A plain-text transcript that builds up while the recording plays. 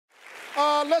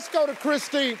Let's go to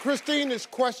Christine. Christine is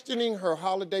questioning her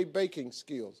holiday baking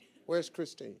skills. Where's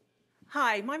Christine?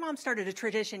 Hi, my mom started a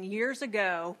tradition years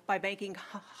ago by baking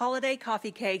holiday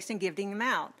coffee cakes and giving them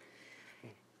out.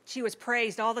 She was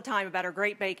praised all the time about her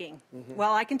great baking.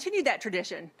 Well, I continued that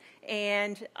tradition,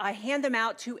 and I hand them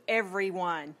out to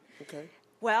everyone. Okay.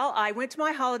 Well, I went to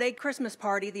my holiday Christmas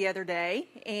party the other day,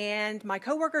 and my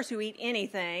coworkers who eat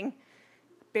anything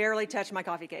barely touch my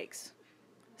coffee cakes.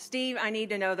 Steve, I need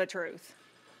to know the truth.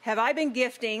 Have I been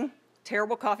gifting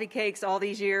terrible coffee cakes all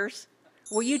these years?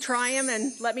 Will you try them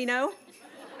and let me know?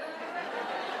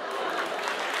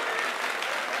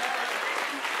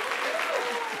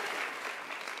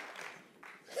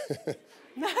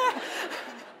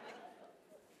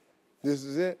 This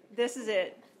is it? This is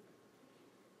it.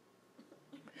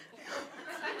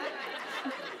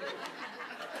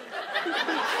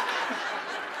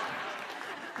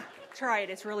 Try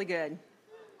it, it's really good.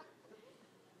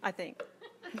 I think.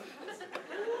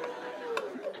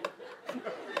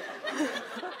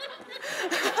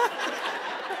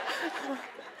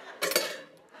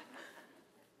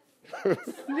 Who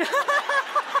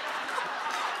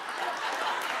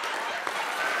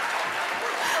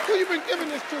you been giving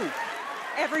this to?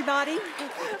 Everybody.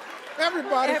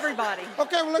 Everybody? Everybody.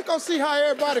 Okay, well, let's go see how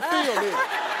everybody feels then.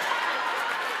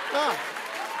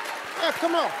 Yeah,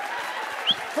 come on.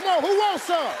 Come on, who wants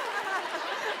some?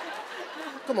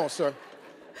 Come on, sir.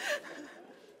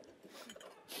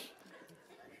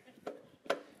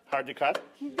 Hard to cut?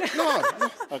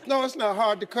 No, it's not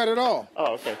hard to cut at all.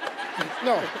 Oh, okay.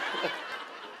 No.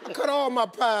 I cut all my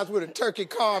pies with a turkey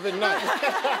carving knife.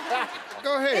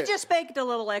 Go ahead. It just baked a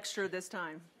little extra this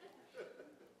time.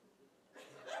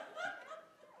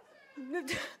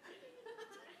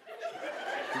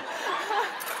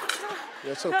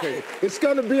 That's okay. It's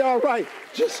gonna be all right.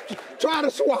 Just try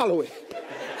to swallow it.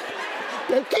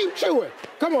 And keep chewing.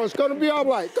 Come on, it's gonna be all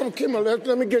right. Come on,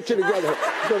 let me get you together.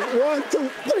 1, 2,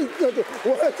 3.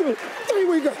 1, 2, 3,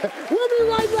 we go. We'll be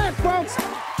right back, folks.